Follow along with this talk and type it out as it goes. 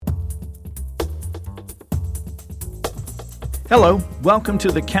Hello, welcome to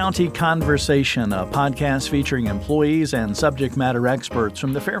the County Conversation, a podcast featuring employees and subject matter experts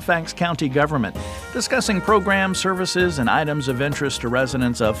from the Fairfax County government, discussing programs, services, and items of interest to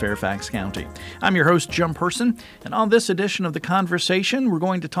residents of Fairfax County. I'm your host, Jim Person, and on this edition of the Conversation, we're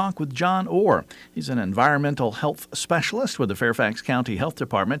going to talk with John Orr. He's an environmental health specialist with the Fairfax County Health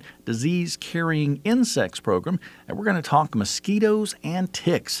Department Disease-Carrying Insects Program, and we're going to talk mosquitoes and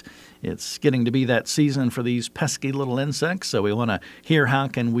ticks. It's getting to be that season for these pesky little insects, so we want to hear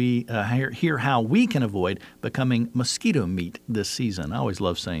how we can avoid becoming mosquito meat this season. I always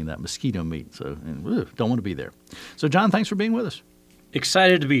love saying that, mosquito meat, so don't want to be there. So, John, thanks for being with us.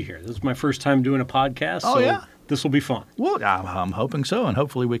 Excited to be here. This is my first time doing a podcast, so this will be fun. Well, I'm hoping so, and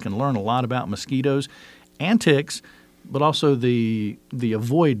hopefully we can learn a lot about mosquitoes and ticks, but also the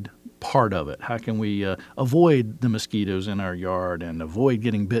avoid part of it. How can we avoid the mosquitoes in our yard and avoid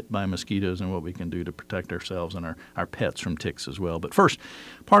getting bit by mosquitoes, and what we can do to protect ourselves and our pets from ticks as well. But first,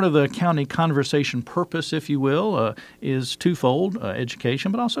 part of the county conversation purpose, if you will, is twofold,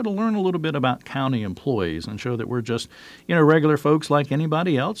 education, but also to learn a little bit about county employees and show that we're just, regular folks like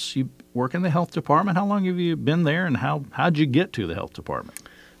anybody else. You work in the health department. How long have you been there, and how'd you get to the health department?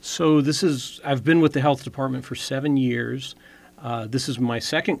 So I've been with the health department for 7 years. This is my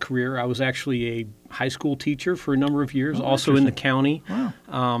second career. I was actually a high school teacher for a number of years, also in the county. Wow.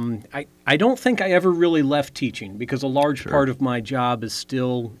 I don't think I ever really left teaching, because a large part of my job is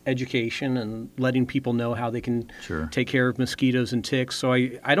still education and letting people know how they can take care of mosquitoes and ticks. So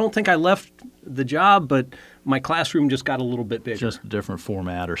I don't think I left the job, but my classroom just got a little bit bigger. Just a different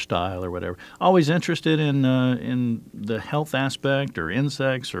format or style or whatever. Always interested in the health aspect or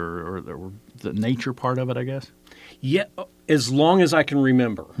insects or the nature part of it, I guess? Yeah, as long as I can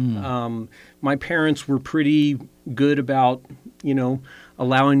remember. My parents were pretty good about,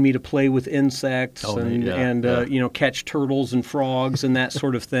 allowing me to play with insects and catch turtles and frogs and that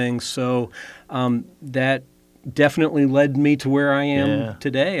sort of thing. So that definitely led me to where I am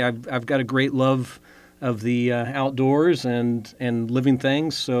today. I've got a great love of the outdoors and living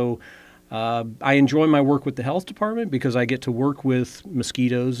things. So I enjoy my work with the health department because I get to work with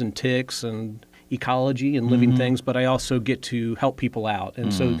mosquitoes and ticks and ecology and living things, but I also get to help people out.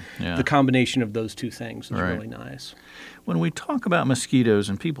 And so the combination of those two things is really nice. When we talk about mosquitoes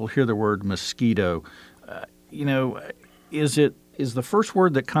and people hear the word mosquito, is the first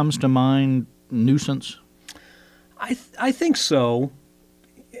word that comes to mind nuisance? I think so.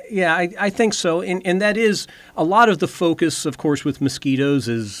 Yeah, I think so. And that is a lot of the focus, of course, with mosquitoes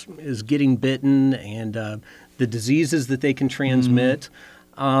is getting bitten and the diseases that they can transmit.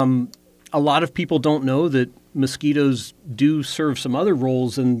 A lot of people don't know that mosquitoes do serve some other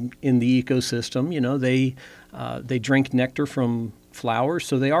roles in the ecosystem. They drink nectar from flowers,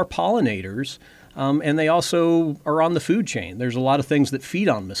 so they are pollinators, and they also are on the food chain. There's a lot of things that feed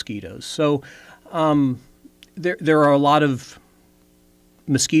on mosquitoes. So there are a lot of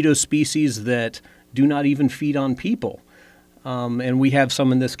mosquito species that do not even feed on people, and we have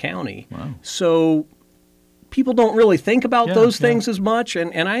some in this county. Wow. So people don't really think about those things as much,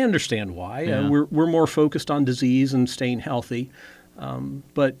 and I understand why. We're more focused on disease and staying healthy,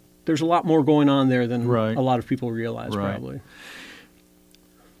 but there's a lot more going on there than a lot of people realize, probably.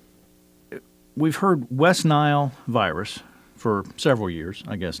 We've heard West Nile virus for several years,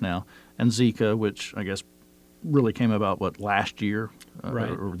 I guess now, and Zika, which I guess really came about, last year?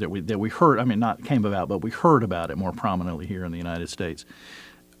 Or that we heard, not came about, but we heard about it more prominently here in the United States.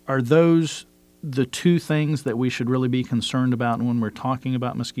 Are those the two things that we should really be concerned about when we're talking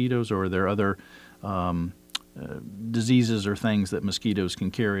about mosquitoes, or are there other diseases or things that mosquitoes can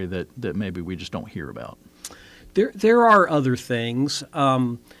carry that maybe we just don't hear about? There are other things.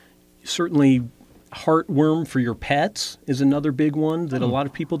 Certainly heartworm for your pets is another big one that a lot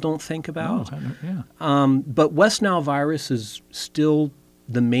of people don't think about. But West Nile virus is still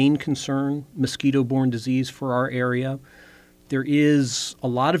the main concern, mosquito-borne disease for our area. There is a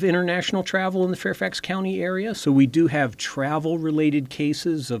lot of international travel in the Fairfax County area, so we do have travel-related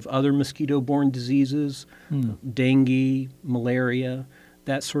cases of other mosquito-borne diseases, dengue, malaria,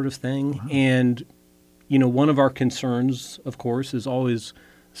 that sort of thing. Wow. And, one of our concerns, of course, is always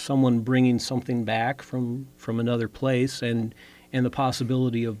someone bringing something back from another place and the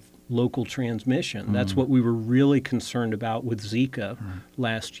possibility of local transmission. That's what we were really concerned about with Zika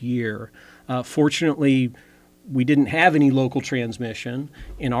last year. Fortunately, we didn't have any local transmission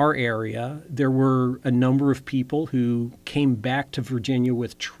in our area. There were a number of people who came back to Virginia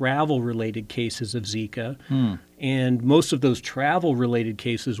with travel-related cases of Zika, and most of those travel-related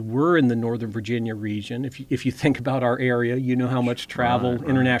cases were in the Northern Virginia region. If you think about our area, you know how much travel,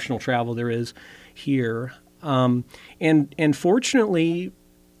 international travel there is here. And fortunately,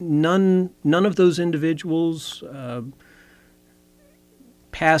 none of those individuals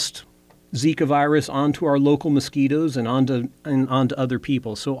passed Zika virus onto our local mosquitoes and onto other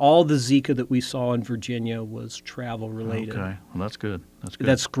people. So all the Zika that we saw in Virginia was travel related. Okay, well, that's good.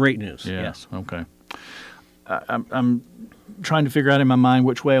 That's great news. Yeah. Yes. Okay. I'm trying to figure out in my mind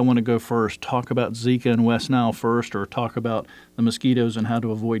which way I want to go first. Talk about Zika and West Nile first, or talk about the mosquitoes and how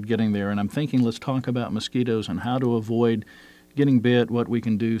to avoid getting there. And I'm thinking let's talk about mosquitoes and how to avoid getting bit, what we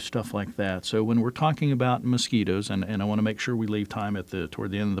can do, stuff like that. So when we're talking about mosquitoes, and I want to make sure we leave time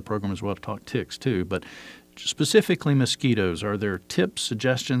toward the end of the program as well to talk ticks too, but specifically mosquitoes, are there tips,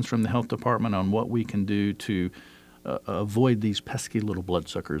 suggestions from the health department on what we can do to avoid these pesky little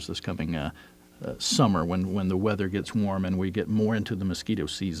bloodsuckers this coming summer when the weather gets warm and we get more into the mosquito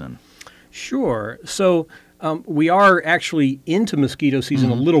season? Sure. So we are actually into mosquito season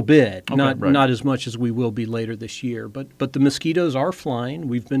a little bit, not as much as we will be later this year. But the mosquitoes are flying.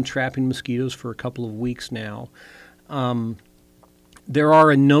 We've been trapping mosquitoes for a couple of weeks now. There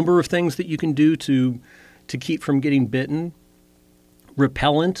are a number of things that you can do to keep from getting bitten.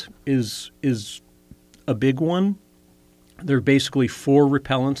 Repellent is a big one. There are basically 4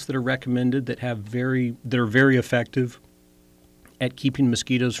 repellents that are recommended that are very effective at keeping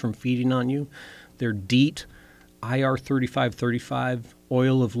mosquitoes from feeding on you. They're DEET, IR 3535,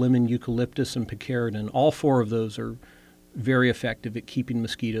 oil of lemon eucalyptus, and picaridin. All 4 of those are very effective at keeping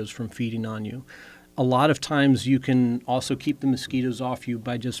mosquitoes from feeding on you. A lot of times you can also keep the mosquitoes off you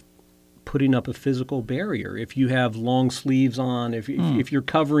by just putting up a physical barrier. If you have long sleeves on, if you're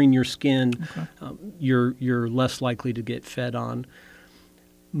covering your skin, you're less likely to get fed on.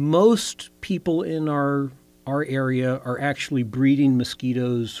 Most people in our area are actually breeding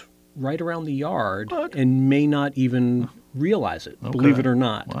mosquitoes right around the yard and may not even realize it, believe it or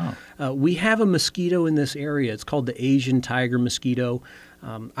not. Wow. We have a mosquito in this area. It's called the Asian tiger mosquito.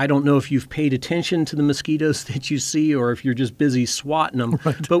 I don't know if you've paid attention to the mosquitoes that you see or if you're just busy swatting them,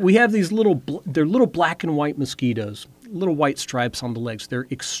 but we have these they're little black and white mosquitoes, little white stripes on the legs. They're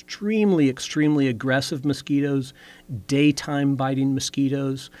extremely, extremely aggressive mosquitoes, daytime biting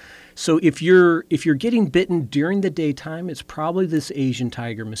mosquitoes. So if you're getting bitten during the daytime, it's probably this Asian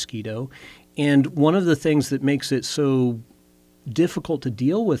tiger mosquito. And one of the things that makes it so difficult to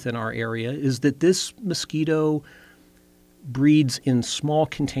deal with in our area is that this mosquito breeds in small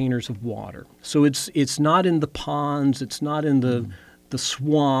containers of water. So it's not in the ponds, it's not in the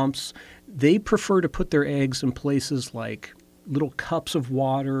swamps. They prefer to put their eggs in places like little cups of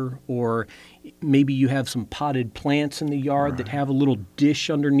water, or maybe you have some potted plants in the yard that have a little dish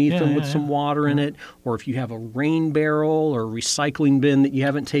underneath them with some water in it, or if you have a rain barrel or a recycling bin that you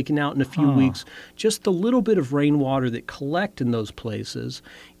haven't taken out in a few weeks, just the little bit of rainwater that collect in those places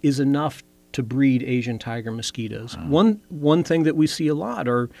is enough to breed Asian tiger mosquitoes. One thing that we see a lot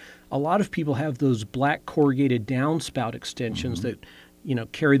of people have those black corrugated downspout extensions that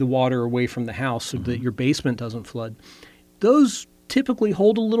carry the water away from the house so that your basement doesn't flood. Those typically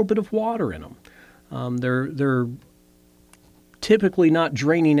hold a little bit of water in them. They're typically not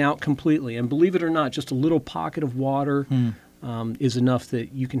draining out completely. And believe it or not, just a little pocket of water is enough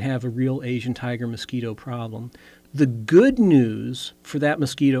that you can have a real Asian tiger mosquito problem. The good news for that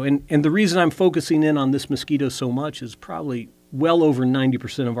mosquito, and the reason I'm focusing in on this mosquito so much is probably well over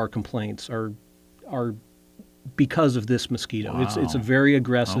 90% of our complaints are because of this mosquito. Wow. It's a very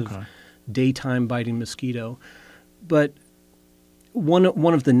aggressive daytime biting mosquito. But one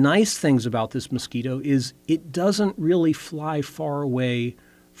of the nice things about this mosquito is it doesn't really fly far away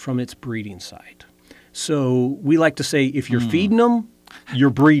from its breeding site. So we like to say if you're feeding them, you're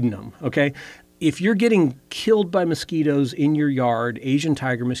breeding them, okay? If you're getting killed by mosquitoes in your yard, Asian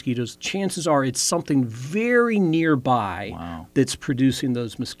tiger mosquitoes, chances are it's something very nearby that's producing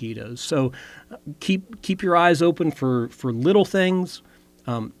those mosquitoes. So keep your eyes open for little things,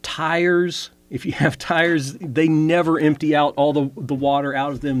 tires. If you have tires, they never empty out all the water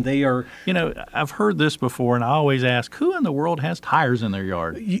out of them. They are... I've heard this before, and I always ask, who in the world has tires in their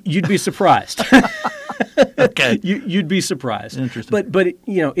yard? You'd be surprised. Okay. You'd be surprised. Interesting. But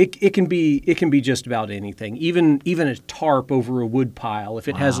it can be just about anything. Even a tarp over a wood pile, if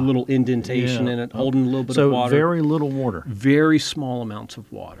it has a little indentation in it, holding a little bit of water. So very little water. Very small amounts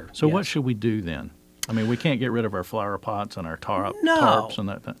of water. So what should we do then? I mean, we can't get rid of our flower pots and our tarps and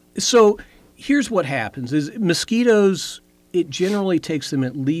that. So here's what happens is mosquitoes, it generally takes them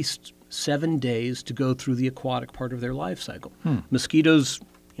at least 7 days to go through the aquatic part of their life cycle. Mosquitoes,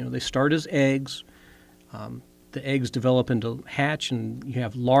 they start as eggs. The eggs develop into hatch, and you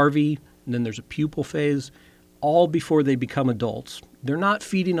have larvae, and then there's a pupal phase, all before they become adults. they're not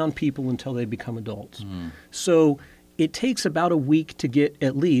feeding on people until they become adults. So it takes about a week to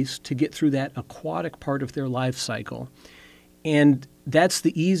get through that aquatic part of their life cycle. And that's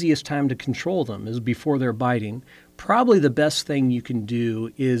the easiest time to control them, is before they're biting. Probably the best thing you can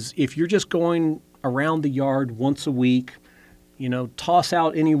do is, if you're just going around the yard once a week, toss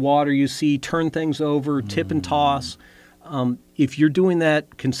out any water you see, turn things over, tip and toss. If you're doing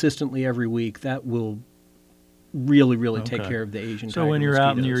that consistently every week, that will really take care of the Asian tiger So when you're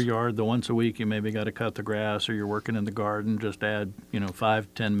mosquitoes. out in your yard, the once a week, you maybe got to cut the grass, or you're working in the garden, just add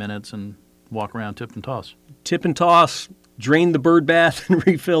 5-10 minutes and walk around, tip and toss. Tip and toss, drain the bird bath and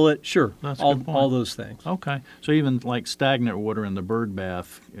refill it. Sure, That's a good point. all those things. Okay, so even like stagnant water in the bird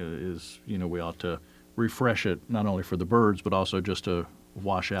bath is, we ought to refresh it, not only for the birds, but also just to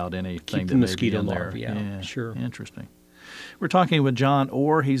wash out anything that may be in there. Yeah, sure. Interesting. We're talking with John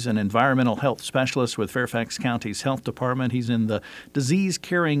Orr. He's an environmental health specialist with Fairfax County's Health Department. He's in the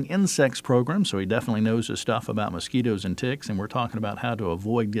disease-carrying insects program, so he definitely knows his stuff about mosquitoes and ticks, and we're talking about how to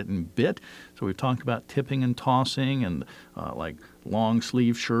avoid getting bit. So we've talked about tipping and tossing and like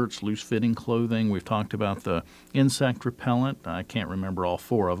long-sleeve shirts, loose-fitting clothing. We've talked about the insect repellent. I can't remember all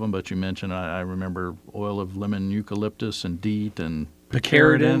 4 of them, but you mentioned, I remember oil of lemon eucalyptus and DEET and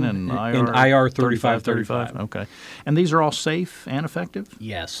picaridin and IR 3535. Okay. And these are all safe and effective?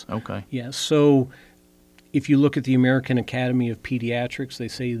 Yes. Okay. Yes. So if you look at the American Academy of Pediatrics, they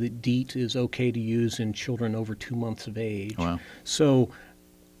say that DEET is okay to use in children over 2 months of age. Wow. So,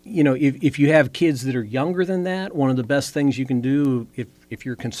 if you have kids that are younger than that, one of the best things you can do if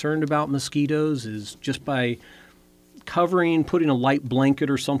you're concerned about mosquitoes is just by putting a light blanket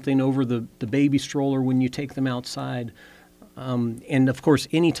or something over the baby stroller when you take them outside. And of course,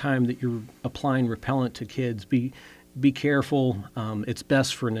 any time that you're applying repellent to kids, be careful. It's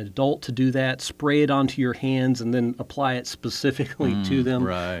best for an adult to do that. Spray it onto your hands and then apply it specifically to them.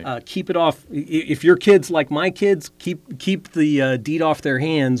 Right. Keep it off. If your kids, like my kids, keep the DEET off their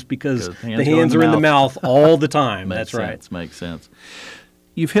hands, because the hands are in the mouth all the time. That's right. Makes sense.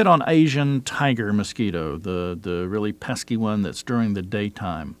 You've hit on Asian tiger mosquito, the really pesky one that's during the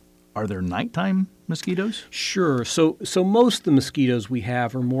daytime. Are there nighttime mosquitoes? Sure. So most of the mosquitoes we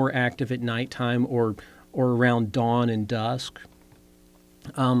have are more active at nighttime or around dawn and dusk.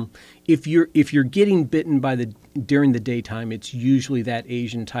 If you're getting bitten during the daytime, it's usually that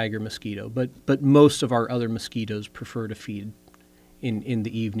Asian tiger mosquito. But most of our other mosquitoes prefer to feed in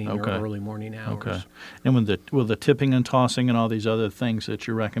the evening or early morning hours. Okay. And will the tipping and tossing and all these other things that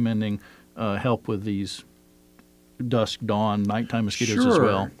you're recommending help with these dusk, dawn, nighttime mosquitoes as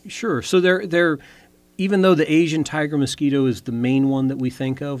well? Sure. So they're even though the Asian tiger mosquito is the main one that we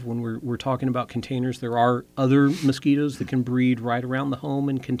think of when we're talking about containers, there are other mosquitoes that can breed right around the home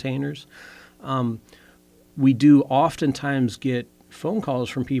in containers. We do oftentimes get phone calls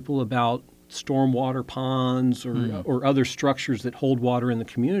from people about stormwater ponds or other structures that hold water in the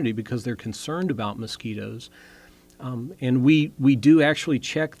community because they're concerned about mosquitoes. And we do actually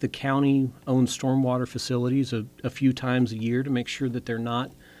check the county-owned stormwater facilities a few times a year to make sure that they're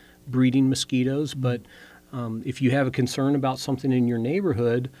not breeding mosquitoes. But if you have a concern about something in your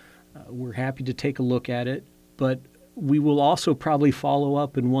neighborhood, we're happy to take a look at it. But we will also probably follow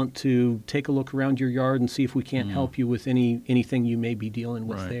up and want to take a look around your yard and see if we can't help you with anything you may be dealing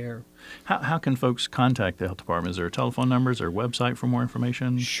with there. How can folks contact the health department? Is there a telephone number? Is there a website for more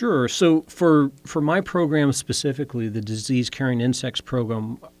information? Sure. So for my program specifically, the Disease Carrying Insects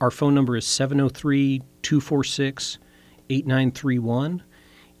program, our phone number is 703-246-8931.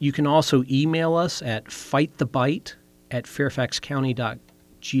 You can also email us at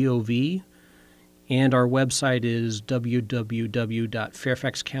fightthebite@fairfaxcounty.gov. And our website is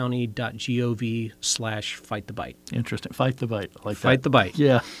www.fairfaxcounty.gov/fightthebite. Interesting. Fight the bite. I like that. Fight the bite.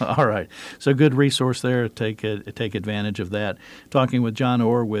 Yeah. All right. So good resource there. Take advantage of that. Talking with John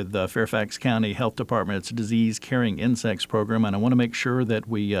Orr with Fairfax County Health Department's Disease Carrying Insects program. And I want to make sure that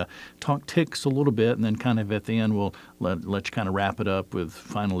we talk ticks a little bit, and then kind of at the end we'll let you kind of wrap it up with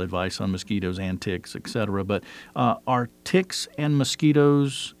final advice on mosquitoes and ticks, et cetera. But are ticks and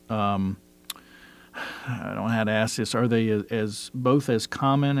mosquitoes I don't know how to ask this. Are they both as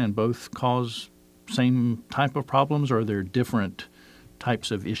common and both cause same type of problems, or are there different types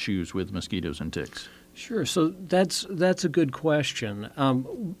of issues with mosquitoes and ticks? Sure. So that's a good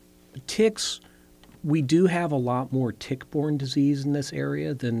question. Ticks, we do have a lot more tick-borne disease in this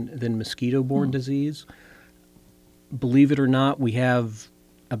area than mosquito-borne disease. Believe it or not, we have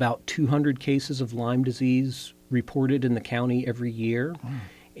about 200 cases of Lyme disease reported in the county every year.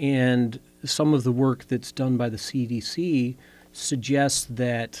 And some of the work that's done by the CDC suggests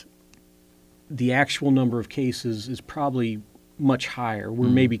that the actual number of cases is probably much higher. We're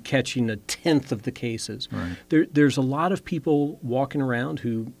maybe catching a tenth of the cases. Right. There's a lot of people walking around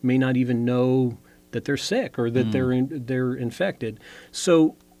who may not even know that they're sick or that they're infected.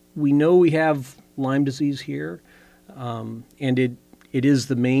 So we know we have Lyme disease here, and it is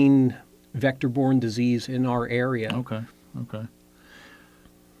the main vector-borne disease in our area. Okay.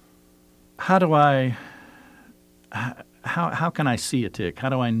 How do I? How can I see a tick? How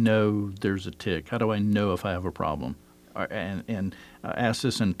do I know there's a tick? How do I know if I have a problem? And ask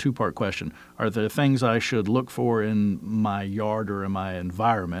this in a two-part question. Are there things I should look for in my yard or in my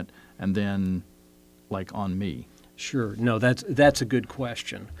environment, and then like on me? Sure. No, that's a good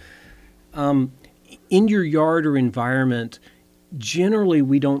question. In your yard or environment, generally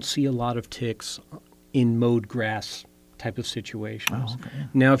we don't see a lot of ticks in mowed grass type of situations. Oh, okay.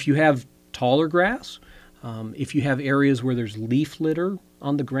 Now, if you have taller grass, if you have areas where there's leaf litter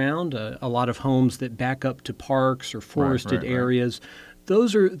on the ground, a lot of homes that back up to parks or forested areas,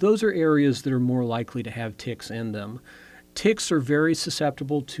 those are areas that are more likely to have ticks in them. Ticks are very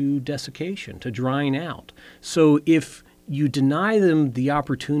susceptible to desiccation, to drying out. So if you deny them the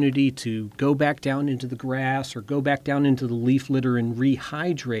opportunity to go back down into the grass or go back down into the leaf litter and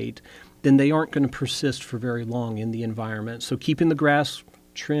rehydrate, then they aren't going to persist for very long in the environment. So keeping the grass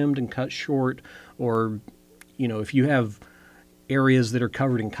trimmed and cut short, or if you have areas that are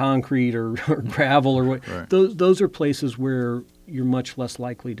covered in concrete or gravel or what, those are places where you're much less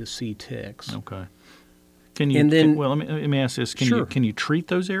likely to see ticks. Okay. Let me ask this. Can you treat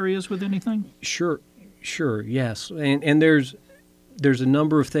those areas with anything? Sure, yes. And there's a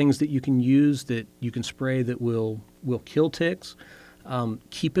number of things that you can use that you can spray that will kill ticks.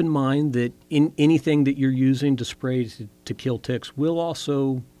 Keep in mind that in anything that you're using to spray to kill ticks will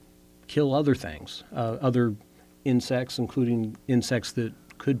also kill other things, other insects, including insects that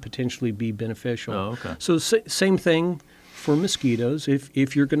could potentially be beneficial. Oh, okay. So same thing for mosquitoes.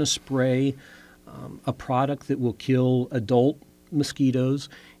 If you're going to spray a product that will kill adult mosquitoes,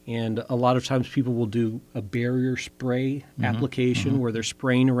 and a lot of times people will do a barrier spray application where they're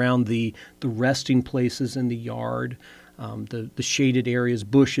spraying around the resting places in the yard, the shaded areas,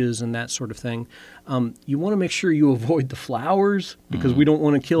 bushes, and that sort of thing. You want to make sure you avoid the flowers because we don't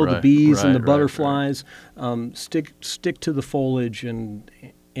want to kill the bees and the butterflies. Stick to the foliage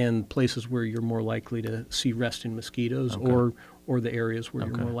and places where you're more likely to see resting mosquitoes or the areas where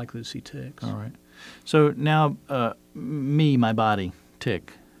you're more likely to see ticks. All right. So now, my body,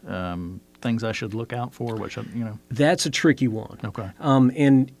 tick, things I should look out for? That's a tricky one. Okay.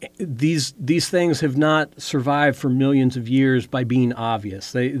 And these things have not survived for millions of years by being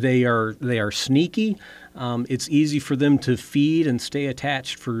obvious. They are sneaky. It's easy for them to feed and stay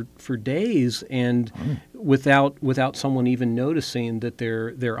attached for days, and without someone even noticing that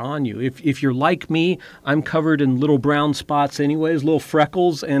they're on you. If you're like me, I'm covered in little brown spots anyways, little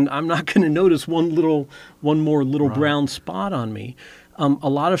freckles, and I'm not going to notice one more little brown spot on me. A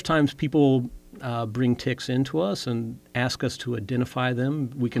lot of times people bring ticks into us and ask us to identify them.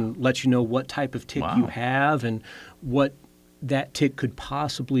 We can let you know what type of tick you have and what that tick could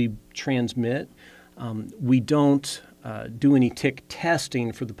possibly transmit. We don't do any tick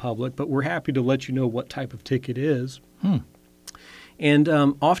testing for the public, but we're happy to let you know what type of tick it is. And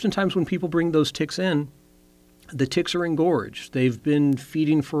oftentimes when people bring those ticks in, the ticks are engorged. They've been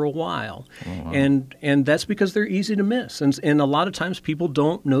feeding for a while, and that's because they're easy to miss. And a lot of times people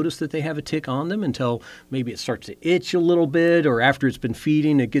don't notice that they have a tick on them until maybe it starts to itch a little bit, or after it's been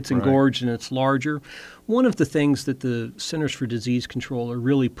feeding, it gets engorged and it's larger. One of the things that the Centers for Disease Control are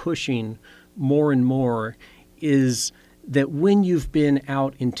really pushing more and more is that when you've been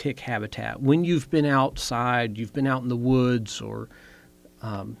out in tick habitat, when you've been outside, you've been out in the woods or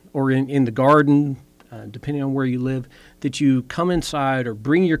in the garden, depending on where you live, that you come inside or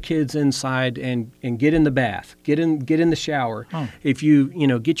bring your kids inside and get in the bath, get in the shower. If you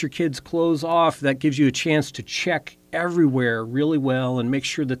get your kids' clothes off, that gives you a chance to check everywhere really well and make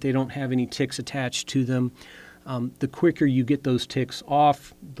sure that they don't have any ticks attached to them. The quicker you get those ticks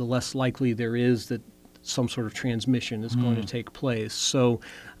off, the less likely there is that some sort of transmission is going to take place. So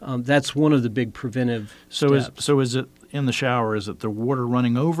that's one of the big preventive steps. So is it in the shower? Is it the water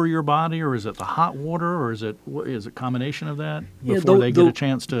running over your body, or is it the hot water, or is it a combination of that before they get a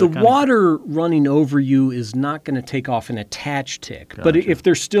chance to? The water running over you is not going to take off an attached tick. Gotcha. But if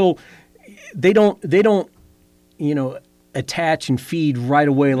they're still, they don't attach and feed right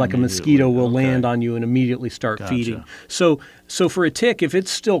away like a mosquito will land on you and immediately start feeding. So for a tick, if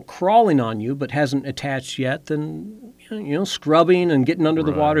it's still crawling on you but hasn't attached yet, then scrubbing and getting under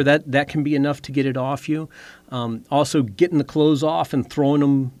the water, that can be enough to get it off you. Also, getting the clothes off and throwing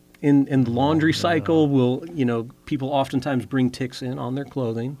them in the laundry cycle. People oftentimes bring ticks in on their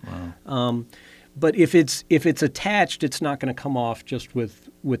clothing. Wow. But if it's attached, it's not going to come off just with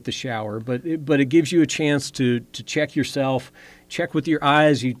the shower. But it gives you a chance to check yourself, check with your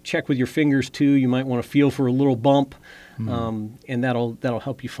eyes, you check with your fingers too. You might want to feel for a little bump, and that'll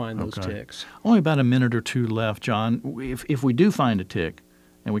help you find those ticks. Only about a minute or two left, John. If we do find a tick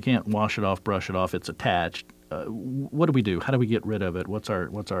and we can't wash it off, brush it off, it's attached. What do we do? How do we get rid of it? What's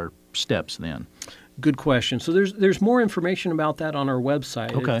our steps then? Good question. So there's more information about that on our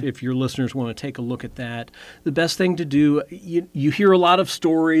website. Okay. If your listeners want to take a look at that. The best thing to do, you hear a lot of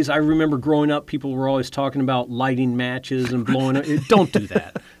stories. I remember growing up, people were always talking about lighting matches and blowing up. Don't do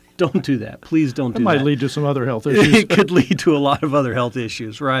that. Don't do that. Please don't do that. It might lead to some other health issues. It could lead to a lot of other health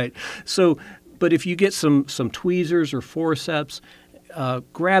issues, right? So, but if you get some tweezers or forceps,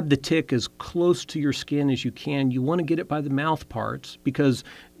 grab the tick as close to your skin as you can. You want to get it by the mouth parts because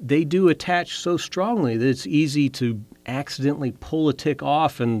they do attach so strongly that it's easy to accidentally pull a tick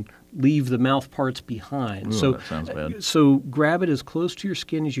off and leave the mouth parts behind. Ooh, that sounds bad. So grab it as close to your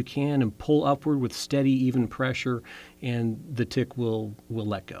skin as you can and pull upward with steady, even pressure, and the tick will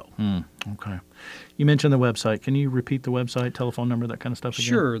let go. Okay. You mentioned the website. Can you repeat the website, telephone number, that kind of stuff again?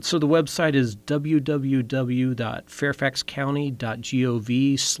 Sure. So the website is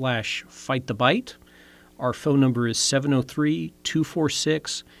www.fairfaxcounty.gov/fightthebite. Our phone number is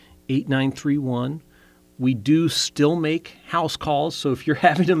 703-246-8931. We do still make house calls, so if you're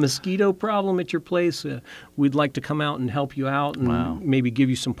having a mosquito problem at your place, we'd like to come out and help you out and maybe give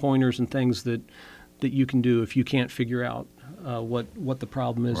you some pointers and things that you can do if you can't figure out what the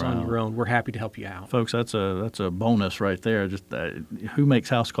problem is on your own. We're happy to help you out. Folks, that's a bonus right there. Just who makes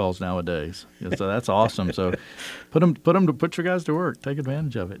house calls nowadays? So that's awesome. So put your guys to work. Take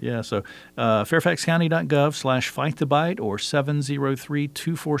advantage of it. Yeah. So fairfaxcounty.gov/fightthebite or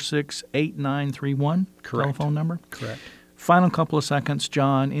 703-246-8931. Correct. Telephone number. Correct. Final couple of seconds,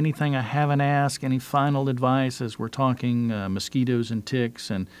 John. Anything I haven't asked? Any final advice as we're talking mosquitoes and ticks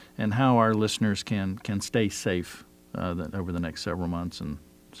and how our listeners can stay safe over the next several months and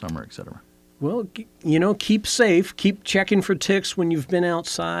summer, et cetera? Well, keep safe. Keep checking for ticks when you've been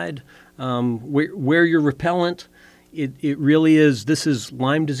outside. Wear your repellent. It really is. This is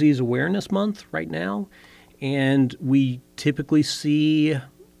Lyme Disease Awareness Month right now, and we typically see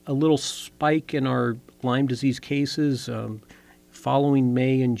a little spike in our Lyme disease cases following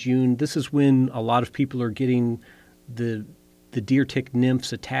May and June. This is when a lot of people are getting the deer tick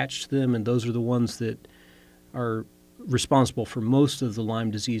nymphs attached to them, and those are the ones that are responsible for most of the Lyme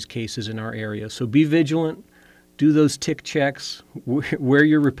disease cases in our area. So be vigilant, do those tick checks, wear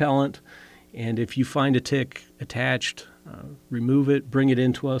your repellent, and if you find a tick attached, remove it, bring it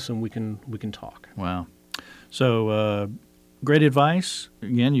into us, and we can talk. Wow. So great advice.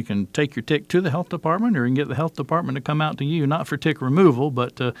 Again, you can take your tick to the health department, or you can get the health department to come out to you, not for tick removal,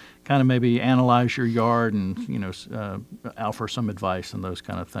 but to kind of maybe analyze your yard and offer some advice and those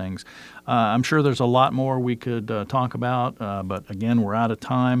kind of things. I'm sure there's a lot more we could talk about, but again, we're out of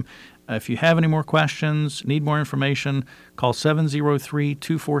time. If you have any more questions, need more information, call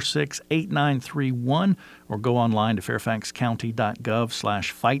 703-246-8931 or go online to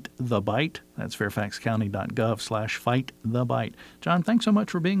fairfaxcounty.gov/fightthebite. That's fairfaxcounty.gov/fightthebite. John, thanks so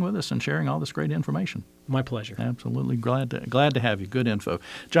much for being with us and sharing all this great information. My pleasure. Absolutely. Glad to have you. Good info.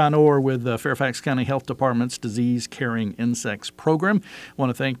 John Orr with the Fairfax County Health Department's Disease Carrying Insects Program. I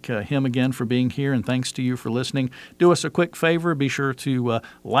want to thank him again for being here, and thanks to you for listening. Do us a quick favor. Be sure to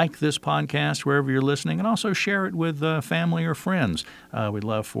like this podcast wherever you're listening, and also share it with family or friends. We'd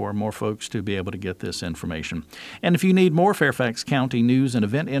love for more folks to be able to get this information. And if you need more Fairfax County news and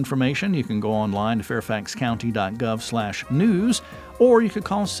event information, you can go online to fairfaxcounty.gov/news, or you could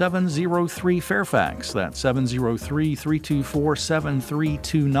call 703-FAIRFAX. That's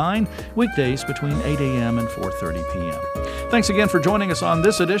 703-324-7329, weekdays between 8 a.m. and 4:30 p.m. Thanks again for joining us on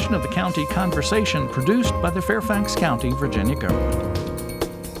this edition of the County Conversation, produced by the Fairfax County, Virginia government.